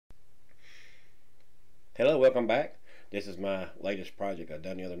Hello, welcome back. This is my latest project I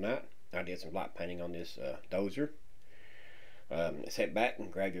done the other night. I did some light painting on this dozer. Sit back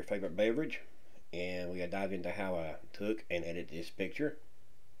and grab your favorite beverage, and we're gonna dive into how I took and edited this picture.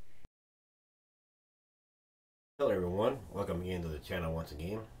 Hello everyone, welcome again to the channel once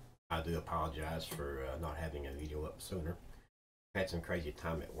again. I do apologize for not having a video up sooner. Had some crazy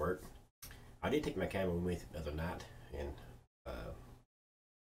time at work. I did take my camera with me the other night and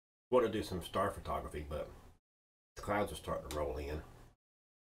wanted to do some star photography, but the clouds are starting to roll in.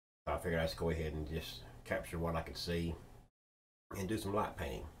 So I figured I'd just go ahead and just capture what I could see and do some light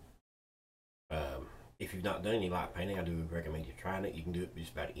painting. If you've not done any light painting, I do recommend you trying it. You can do it with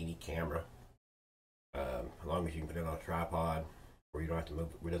just about any camera, as long as you can put it on a tripod where you don't have to move,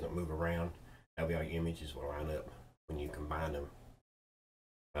 it doesn't move around. That way all your images will line up when you combine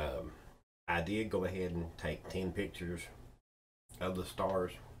them. I did go ahead and take 10 pictures of the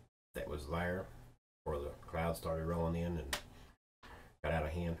stars that was there before the clouds started rolling in and got out of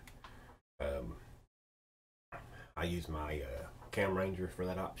hand. I used my Cam Ranger for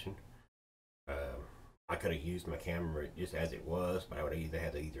that option. I could have used my camera just as it was, but I would either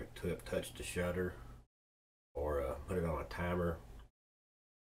have to touch the shutter or put it on a timer.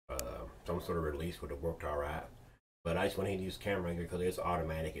 Some sort of release would have worked all right. But I just went ahead and used Cam Ranger because it's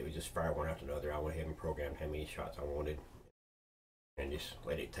automatic. It would just fire one after another. I went ahead and programmed how many shots I wanted and just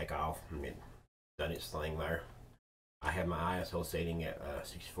let it take off, and it done its thing there. I have my ISO setting at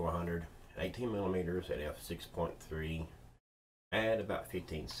 6400, 18 millimeters at f6.3 at about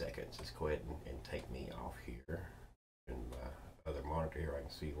 15 seconds. Let's go ahead and take me off here. And my other monitor here, I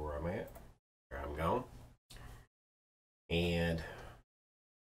can see where I'm at. There I'm going. And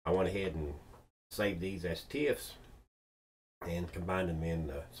I went ahead and saved these as TIFFs and combined them in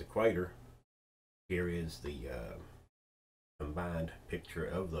the sequator. Here is the combined picture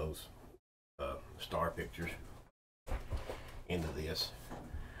of those star pictures into this.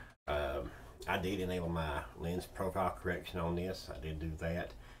 I did enable my lens profile correction on this. I did do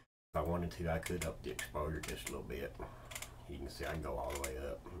that. If I wanted to, I could up the exposure just a little bit. You can see I can go all the way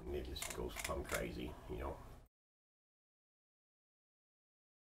up and it just goes plumb crazy, you know.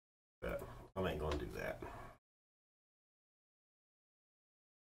 But I ain't gonna do that.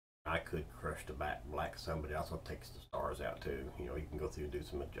 I could crush the back black some, but it also takes the stars out too. You know, you can go through and do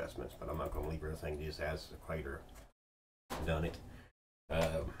some adjustments, but I'm not gonna leave everything just as the equator done it.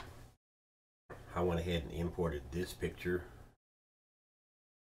 I went ahead and imported this picture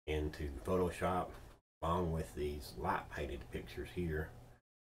into Photoshop along with these light painted pictures here.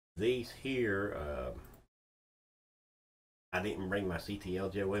 These here, I didn't bring my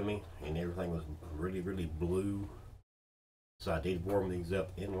CTL gel with me, and everything was really blue. So I did warm these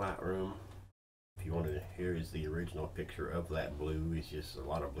up in Lightroom. If you wanted to, here is the original picture of that blue. It's just a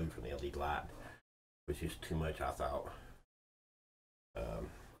lot of blue from the LED light, which is too much, I thought. So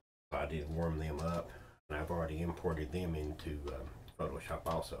I did warm them up, and I've already imported them into Photoshop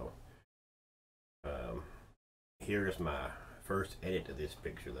also. Here's my first edit of this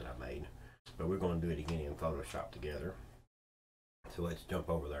picture that I made, but we're going to do it again in Photoshop together. So let's jump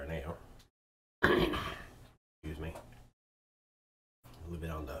over there now. Excuse me. A little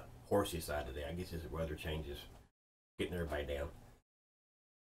bit on the horsey side today. I guess as the weather changes, getting everybody down.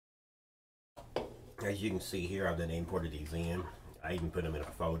 As you can see here, I've then imported these in. I even put them in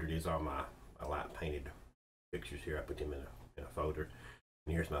a folder. These are my light painted pictures here. I put them in a folder.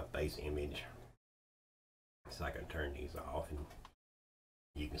 And here's my base image. So I can turn these off and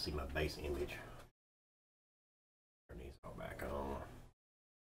you can see my base image. Turn these all back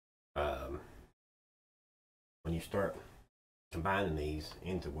on. When you start combining these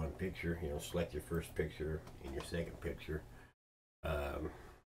into one picture, you know, select your first picture and your second picture.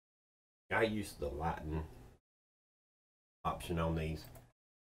 I use the lighten option on these,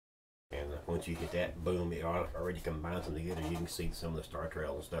 and once you hit that, boom, it already combines them together. You can see some of the star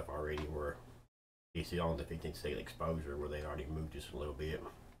trails and stuff already where you see on the 15-second exposure where they already moved just a little bit.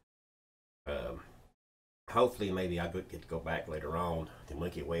 Hopefully maybe I get to go back later on. The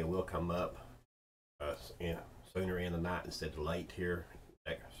Milky Way will come up sooner in the night instead of late here,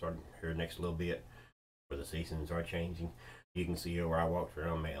 starting here next little bit where the seasons are changing. You can see where I walked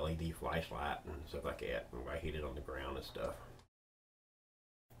around my LED flashlight and stuff like that, and I hit it on the ground and stuff.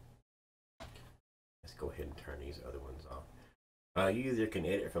 Let's go ahead and turn these other ones off. You either can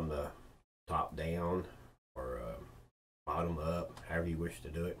edit from the top down or bottom up, however you wish to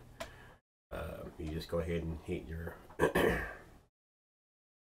do it. You just go ahead and hit your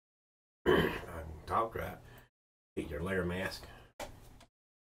top right, hit your layer mask.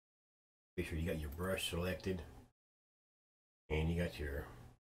 Be sure you got your brush selected, and you got your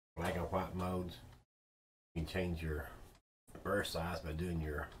black and white modes. You can change your burst size by doing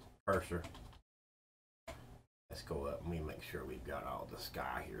your cursor. Let's go up and we make sure we've got all the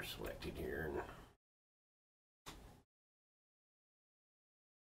sky here selected here. And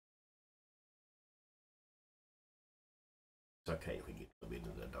it's okay if we get a little bit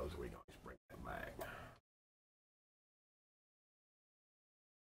into the Bulldozer, we can always bring that back.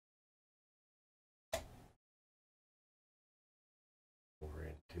 Over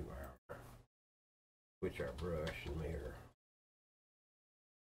into our, switch our brush and mirror.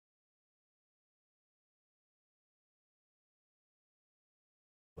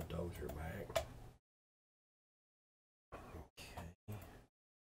 Bulldozer back. Okay.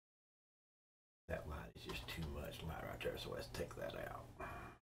 That light is just too much light right there, so let's take that out.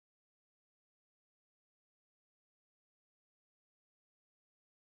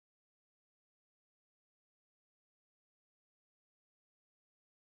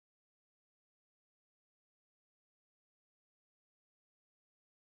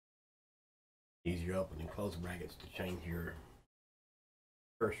 Use your open and close brackets to change your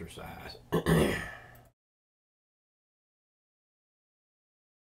cursor size.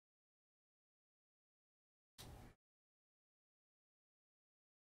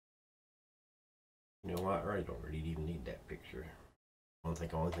 You know what? I really don't really even need that picture. I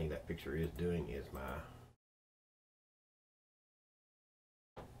think the only thing that picture is doing is my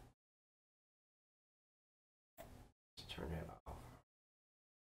let's turn that off.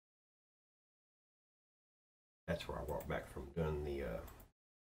 That's where I walk back from doing the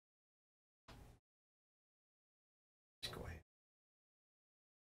let's go ahead.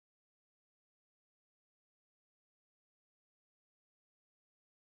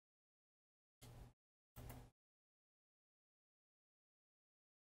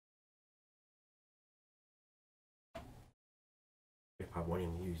 If I want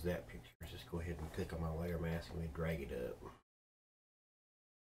him to use that picture, just go ahead and click on my layer mask and we drag it up.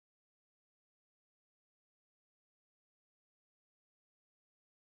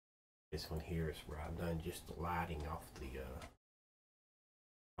 This one here is where I've done just the lighting off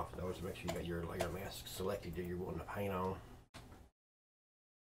those. Make sure you got your layer mask selected that you're wanting to paint on.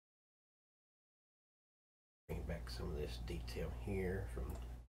 Bring back some of this detail here from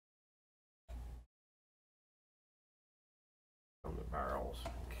the barrels.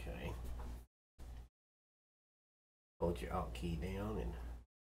 Okay. Hold your Alt key down and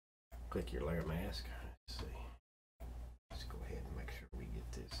click your layer mask. Let's see. Let's go ahead and make sure we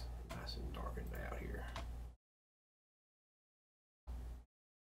get this nice and darkened out here.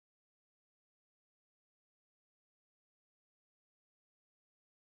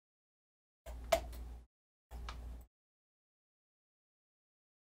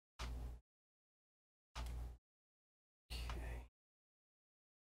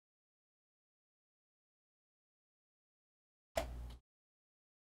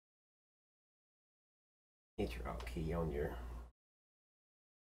 Hit your Alt key on your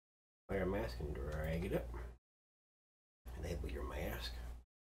layer mask and drag it up. Enable your mask.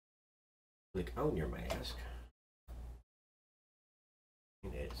 Click on your mask.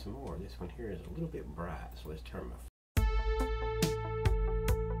 And add some more. This one here is a little bit bright, so let's turn my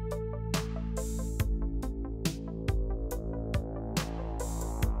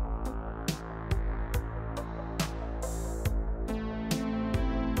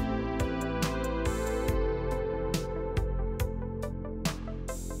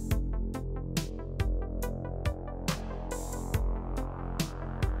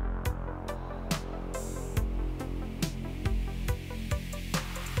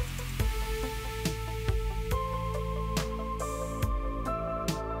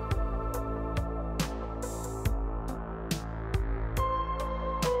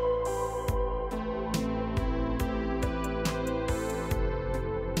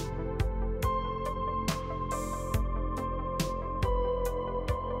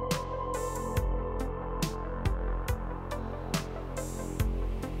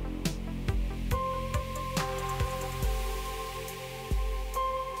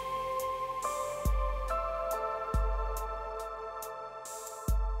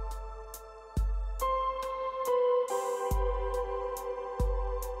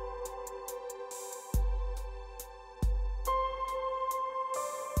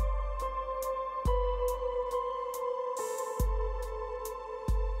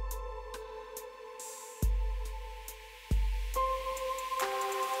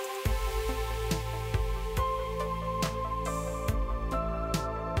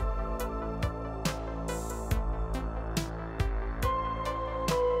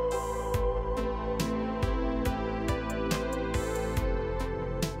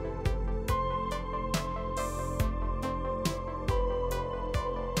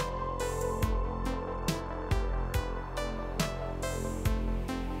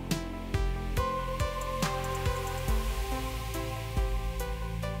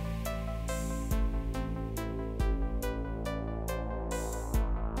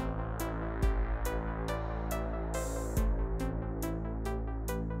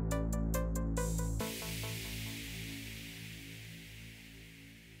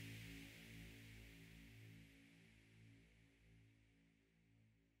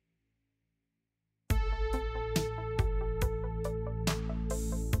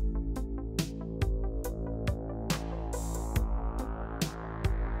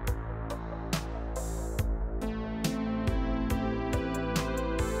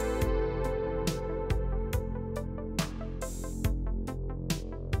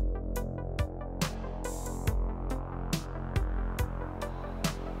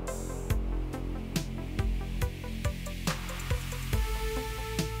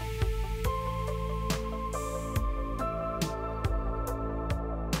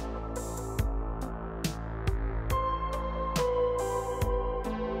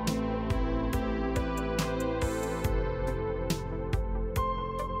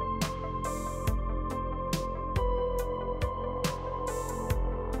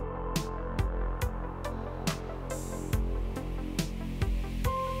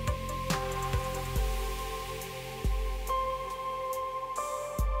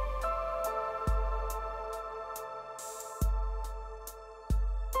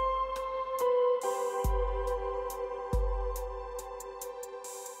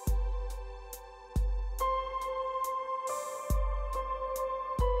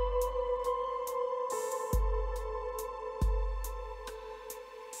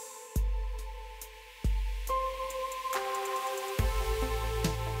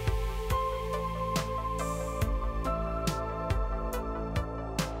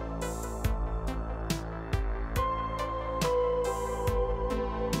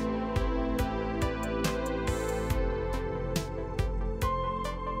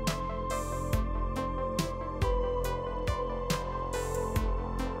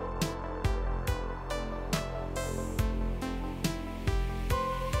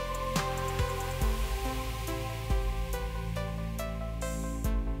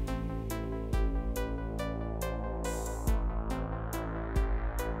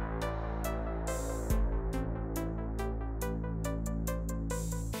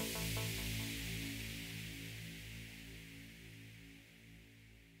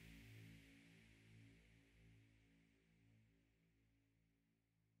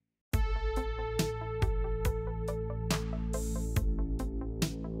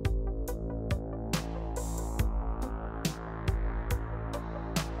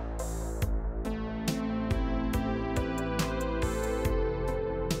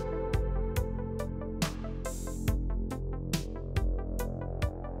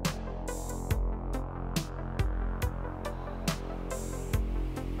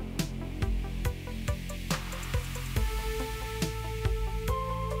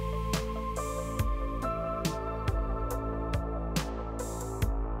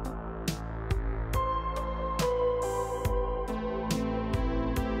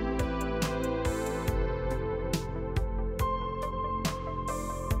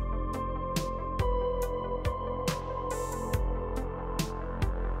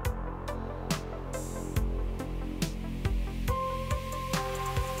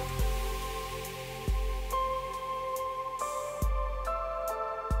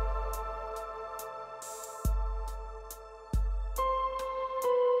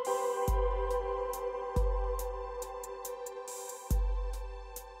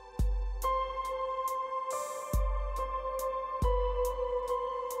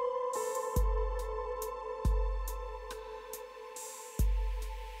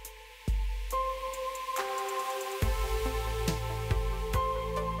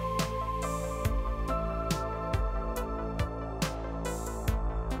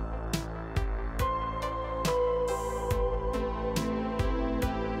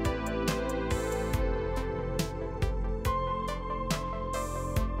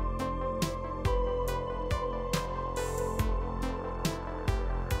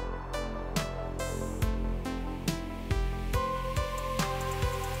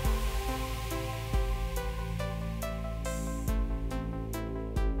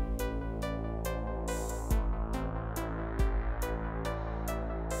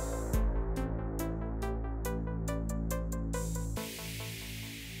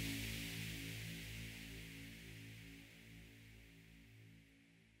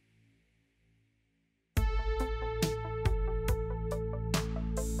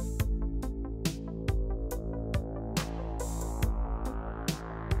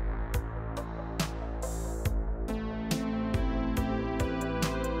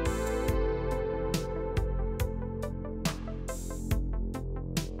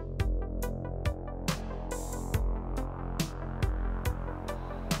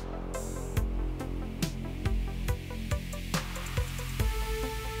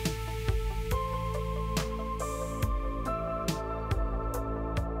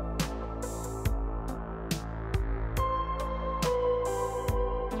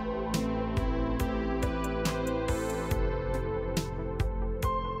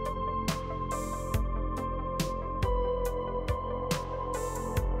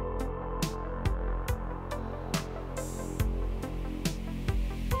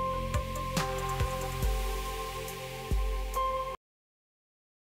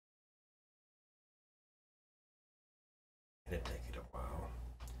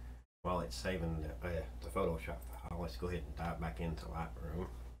while it's saving the Photoshop file, let's go ahead and dive back into Lightroom.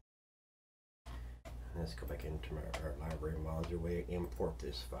 Let's go back into our library module. We import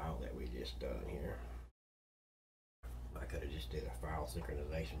this file that we just done here. I could have just did a file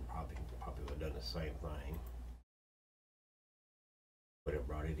synchronization, probably would have done the same thing. Would have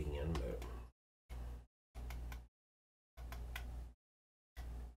brought it in, but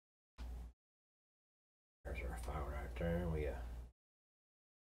there's our file right there. We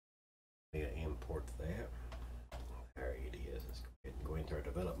import that. There it is. Let's go ahead and go into our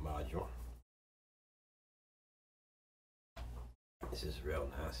develop module. This is real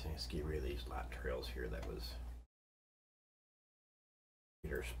nice. Let's get rid of these light trails here. That was,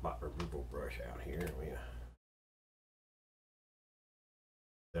 get our spot removal brush out here.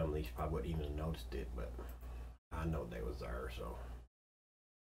 Some of these probably wouldn't even have noticed it, but I know they was there, so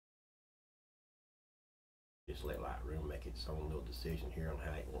just let Lightroom make its own little decision here on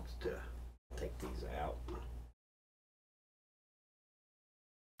how it wants to take these out.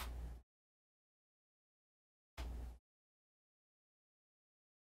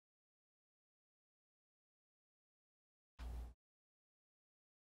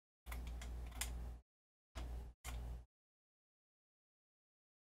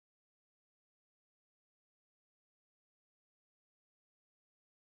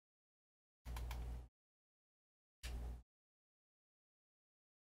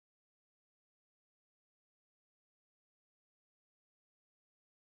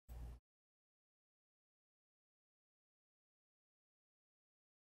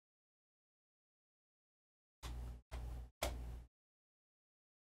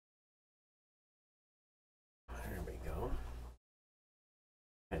 There we go.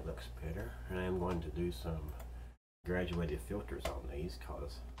 It looks better. And I'm going to do some graduated filters on these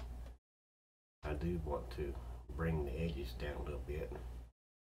because I do want to bring the edges down a little bit. I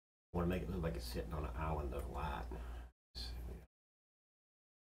want to make it look like it's sitting on an island of light.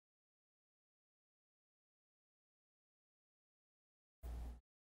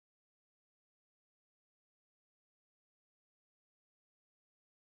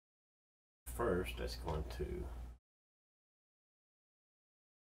 First, that's going to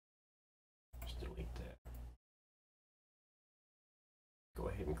just delete that. Go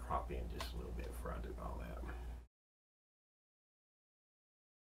ahead and crop in just a little bit before I do all that.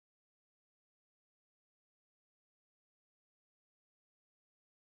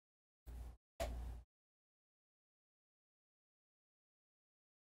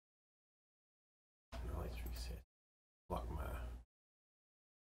 Now let's reset. Lock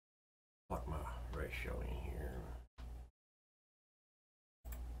my ratio in here.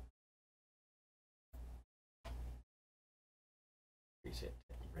 Reset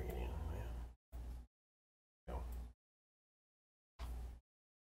that and bring it in. Go.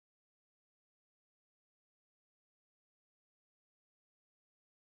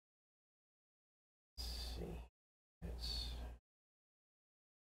 Let's see. Let's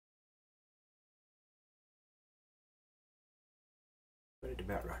put it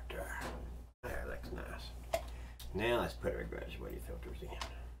about right there. There, that's nice. Now let's put our graduated filters in.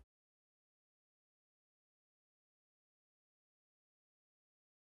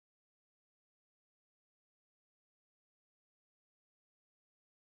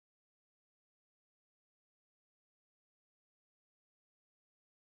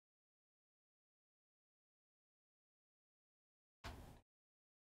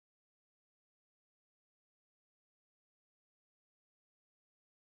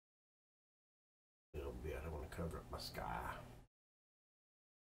 A little bit. I want to cover up my sky.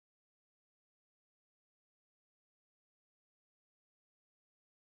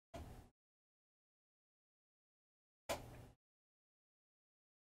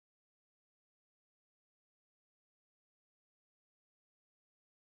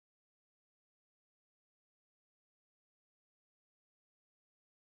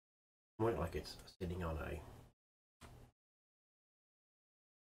 More like it's sitting on a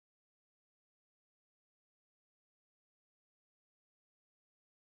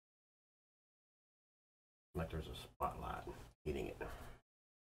like there's a spotlight hitting it.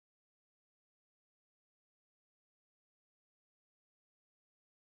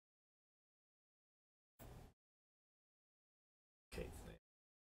 Okay,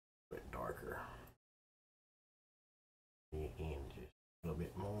 a bit darker. And just a little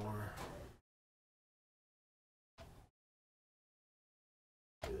bit more.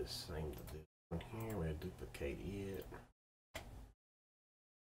 Do the same to this one here. We'll duplicate it.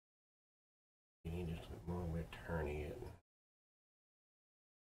 You need just a bit more. We'll turn it.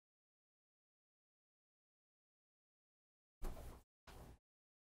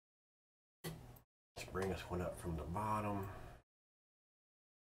 bring us one up from the bottom.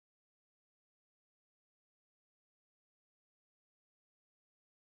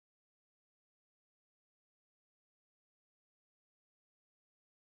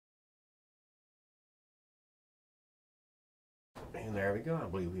 And there we go. I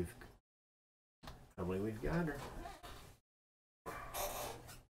believe we've got her.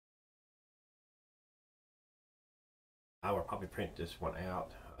 I will probably print this one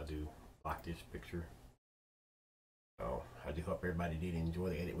out. I do like this picture. So I do hope everybody did enjoy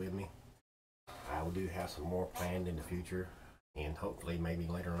the edit with me. I will do have some more planned in the future, and hopefully maybe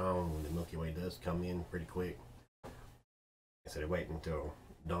later on when the Milky Way does come in pretty quick, instead of waiting until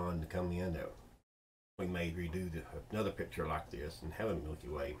dawn to come in, that we may redo another picture like this and have a Milky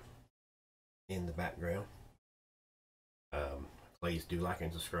Way in the background. Please do like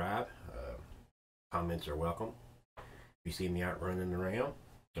and subscribe. Comments are welcome. If you see me out running around,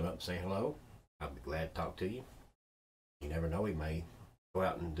 come up and say hello. I'll be glad to talk to you. You never know, we may go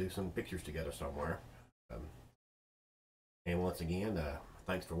out and do some pictures together somewhere. And once again,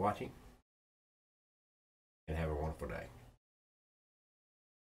 thanks for watching, and have a wonderful day.